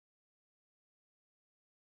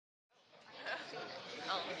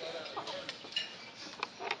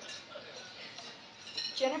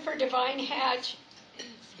Jennifer Devine Hatch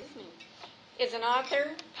is an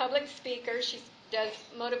author, public speaker. She does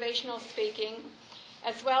motivational speaking,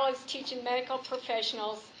 as well as teaching medical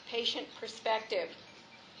professionals patient perspective.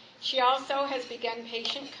 She also has begun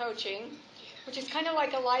patient coaching, which is kind of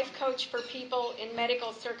like a life coach for people in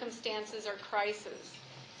medical circumstances or crisis.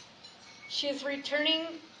 She is returning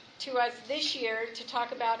to us this year to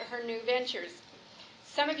talk about her new ventures.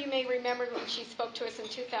 Some of you may remember when she spoke to us in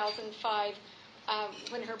 2005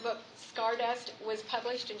 when her book Stardust was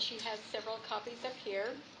published, and she has several copies up here.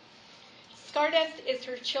 Stardust is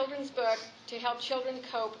her children's book to help children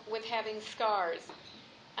cope with having scars.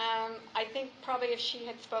 I think probably if she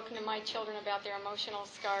had spoken to my children about their emotional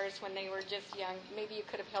scars when they were just young, maybe you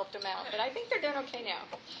could have helped them out. But I think they're doing okay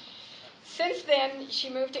now. Since then, she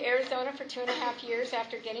moved to Arizona for 2.5 years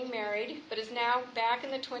after getting married, but is now back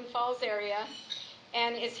in the Twin Falls area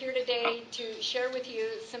and is here today to share with you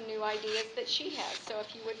some new ideas that she has. So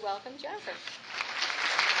if you would welcome Jennifer.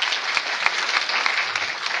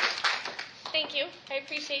 Thank you. I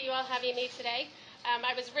appreciate you all having me today.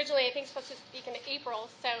 I was originally, I think, supposed to speak in April,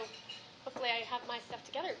 so hopefully I have my stuff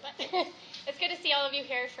together. But it's good to see all of you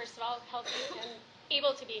here, first of all, healthy and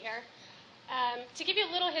able to be here. To give you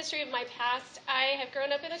a little history of my past, I have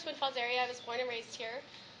grown up in the Twin Falls area. I was born and raised here.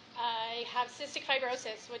 I have cystic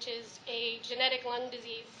fibrosis, which is a genetic lung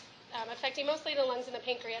disease affecting mostly the lungs and the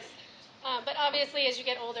pancreas. But obviously, as you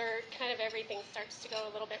get older, kind of everything starts to go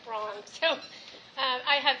a little bit wrong. So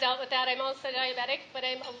I have dealt with that. I'm also diabetic, but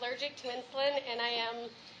I'm allergic to insulin, and I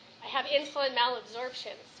have insulin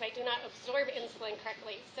malabsorption, so I do not absorb insulin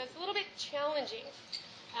correctly. So it's a little bit challenging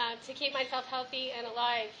to keep myself healthy and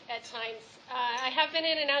alive at times. I have been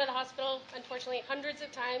in and out of the hospital, unfortunately, hundreds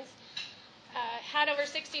of times. Had over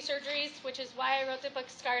 60 surgeries, which is why I wrote the book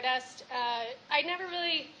Stardust. I never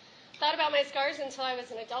really thought about my scars until I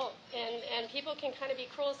was an adult, and people can kind of be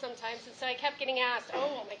cruel sometimes, and so I kept getting asked,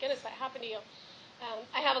 oh my goodness, what happened to you?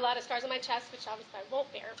 I have a lot of scars on my chest, which obviously I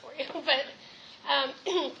won't bear for you, but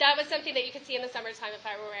that was something that you could see in the summertime if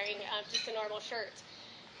I were wearing just a normal shirt.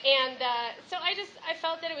 And so I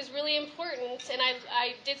felt that it was really important, and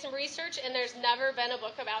I did some research, and there's never been a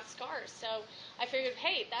book about scars. So I figured,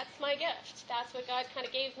 hey, that's my gift. That's what God kind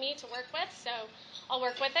of gave me to work with, so I'll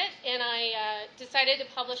work with it. And I decided to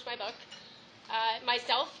publish my book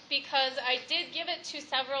myself because I did give it to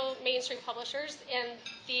several mainstream publishers, and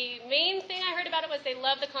the main thing I heard about it was they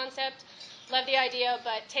love the concept, love the idea,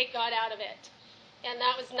 but take God out of it. And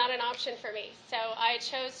that was not an option for me. So I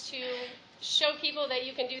chose to show people that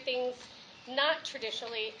you can do things not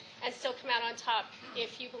traditionally and still come out on top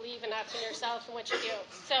if you believe enough in yourself and what you do.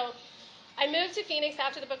 So I moved to Phoenix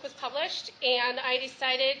after the book was published, and I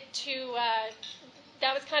decided to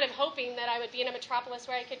that was kind of hoping that I would be in a metropolis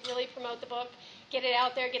where I could really promote the book, get it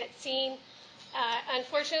out there, get it seen.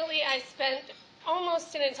 Unfortunately, I spent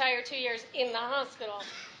almost an entire 2 years in the hospital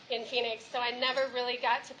in Phoenix, so I never really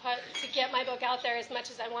got to get my book out there as much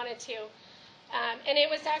as I wanted to. And it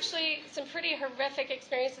was actually some pretty horrific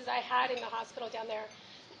experiences I had in the hospital down there.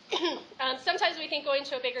 Sometimes we think going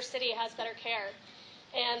to a bigger city has better care,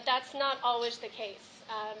 and that's not always the case.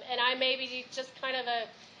 And I may be just kind of a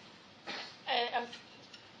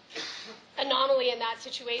anomaly in that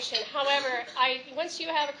situation. However, once you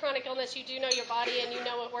have a chronic illness, you do know your body and you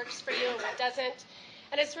know what works for you and what doesn't.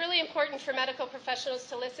 And it's really important for medical professionals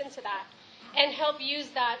to listen to that and help use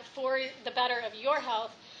that for the better of your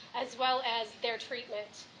health as well as their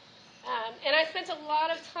treatment. And I spent a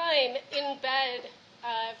lot of time in bed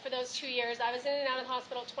for those 2 years. I was in and out of the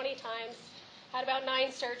hospital 20 times, had about 9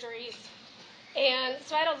 surgeries. And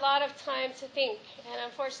so I had a lot of time to think. And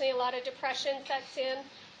unfortunately, a lot of depression sets in.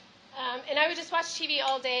 And I would just watch TV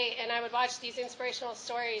all day, and I would watch these inspirational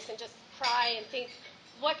stories and just cry and think,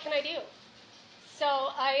 what can I do? So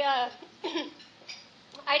I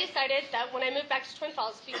decided that when I moved back to Twin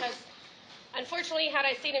Falls, because unfortunately, had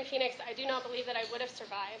I stayed in Phoenix, I do not believe that I would have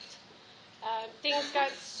survived. Things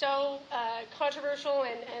got so controversial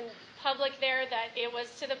and public there that it was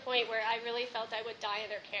to the point where I really felt I would die in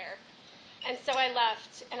their care. And so I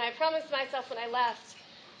left, and I promised myself when I left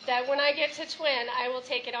that when I get to Twin, I will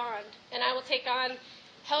take it on, and I will take on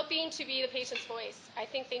helping to be the patient's voice. I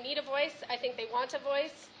think they need a voice. I think they want a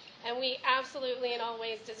voice, and we absolutely in all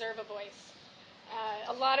ways deserve a voice.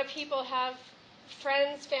 A lot of people have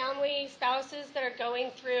friends, family, spouses that are going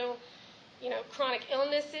through, chronic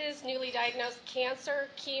illnesses, newly diagnosed cancer,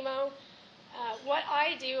 chemo. What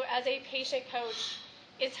I do as a patient coach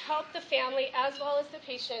is help the family as well as the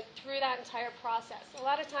patient through that entire process. A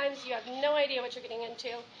lot of times you have no idea what you're getting into.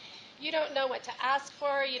 You don't know what to ask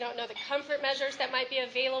for. You don't know the comfort measures that might be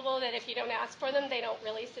available, that if you don't ask for them, they don't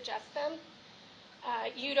really suggest them.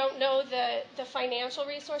 You don't know the financial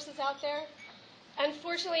resources out there.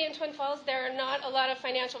 Unfortunately, in Twin Falls, there are not a lot of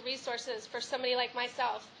financial resources for somebody like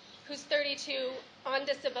myself, who's 32, on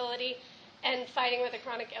disability, and fighting with a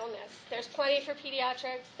chronic illness. There's plenty for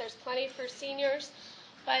pediatrics, there's plenty for seniors,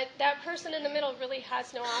 but that person in the middle really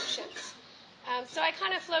has no options. So I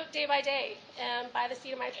kind of float day by day, by the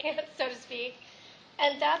seat of my pants, so to speak,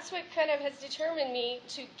 and that's what kind of has determined me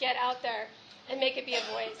to get out there and make it be a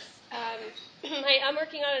voice. I'm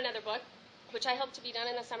working on another book, which I hope to be done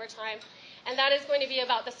in the summertime, and that is going to be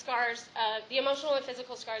about the scars, the emotional and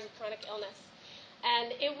physical scars of chronic illness.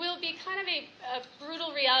 And it will be kind of a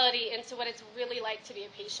brutal reality into what it's really like to be a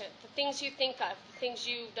patient. The things you think of, the things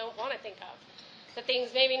you don't want to think of, the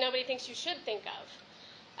things maybe nobody thinks you should think of.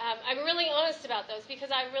 I'm really honest about those because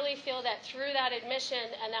I really feel that through that admission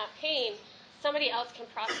and that pain, somebody else can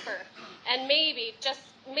prosper. And maybe, just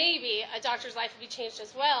maybe, a doctor's life will be changed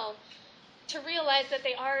as well, to realize that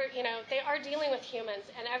they are dealing with humans,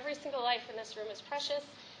 and every single life in this room is precious.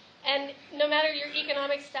 And no matter your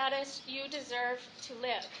economic status, you deserve to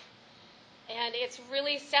live. And it's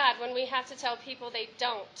really sad when we have to tell people they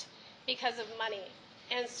don't because of money.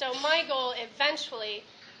 And so my goal eventually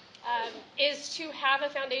is to have a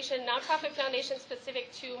foundation, nonprofit foundation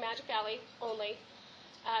specific to Magic Valley only.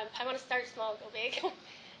 I want to start small, go big.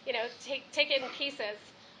 Take it in pieces.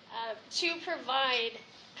 To provide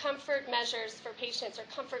comfort measures for patients or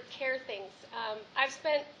comfort care things. I've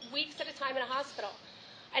spent weeks at a time in a hospital.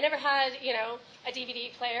 I never had, a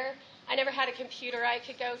DVD player. I never had a computer I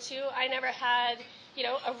could go to. I never had,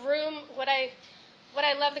 a room. What I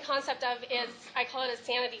love the concept of is, I call it a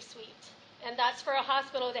sanity suite. And that's for a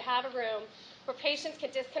hospital to have a room where patients can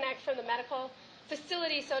disconnect from the medical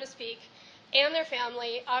facility, so to speak, and their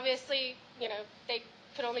family. Obviously, they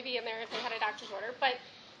could only be in there if they had a doctor's order. But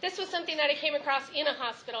this was something that I came across in a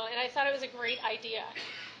hospital, and I thought it was a great idea.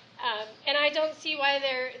 And I don't see why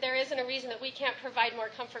there isn't a reason that we can't provide more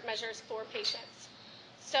comfort measures for patients.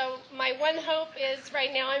 So my one hope is,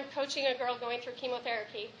 right now I'm coaching a girl going through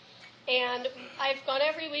chemotherapy, and I've gone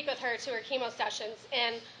every week with her to her chemo sessions,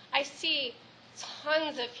 and I see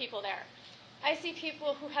tons of people there. I see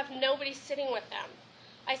people who have nobody sitting with them.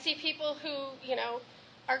 I see people who,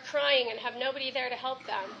 are crying and have nobody there to help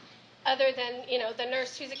them, other than, the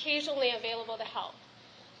nurse who's occasionally available to help.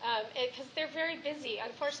 Because they're very busy.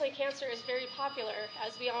 Unfortunately, cancer is very popular,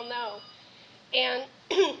 as we all know. And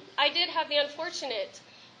I did have the unfortunate,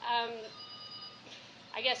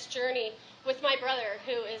 journey with my brother,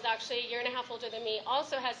 who is actually a year and a half older than me,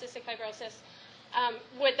 also has cystic fibrosis.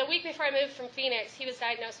 The week before I moved from Phoenix, he was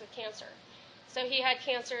diagnosed with cancer. So he had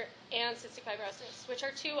cancer and cystic fibrosis, which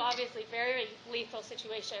are two obviously very lethal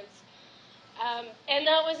situations. And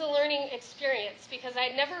that was a learning experience because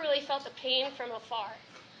I'd never really felt the pain from afar.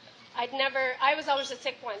 I was always the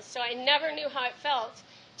sick one, so I never knew how it felt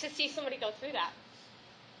to see somebody go through that.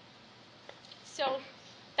 So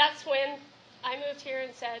that's when I moved here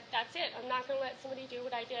and said, that's it. I'm not going to let somebody do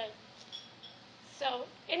what I did. So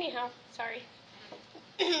anyhow, sorry.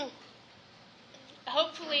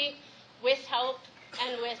 Hopefully, with help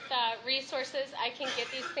and with resources, I can get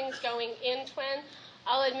these things going in Twin.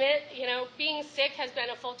 I'll admit, being sick has been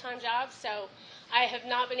a full-time job, so I have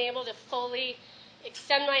not been able to fully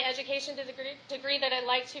extend my education to the degree that I'd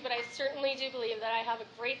like to, but I certainly do believe that I have a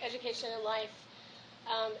great education in life.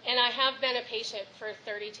 And I have been a patient for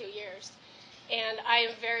 32 years. And I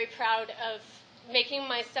am very proud of making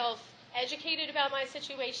myself educated about my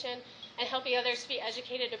situation and helping others to be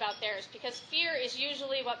educated about theirs, because fear is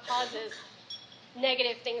usually what causes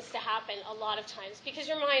negative things to happen a lot of times, because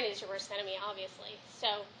your mind is your worst enemy, obviously. So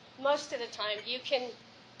most of the time, you can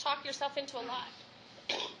talk yourself into a lot.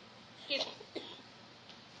 Excuse me.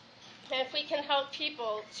 And if we can help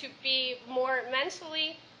people to be more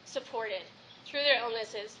mentally supported through their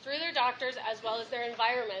illnesses, through their doctors, as well as their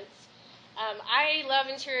environments. I love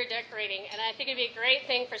interior decorating, and I think it'd be a great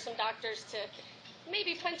thing for some doctors to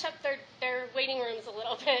maybe punch up their waiting rooms a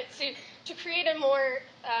little bit to create a more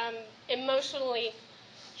emotionally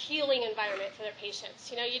healing environment for their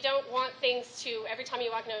patients. You don't want things to, every time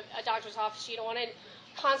you walk into a doctor's office, you don't want to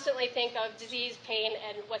constantly think of disease, pain,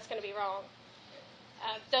 and what's going to be wrong.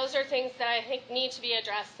 Those are things that I think need to be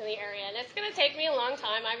addressed in the area, and it's going to take me a long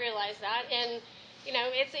time. I realize that, and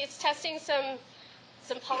it's testing some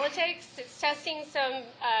politics. It's testing some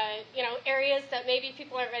areas that maybe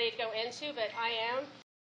people aren't ready to go into, but I am.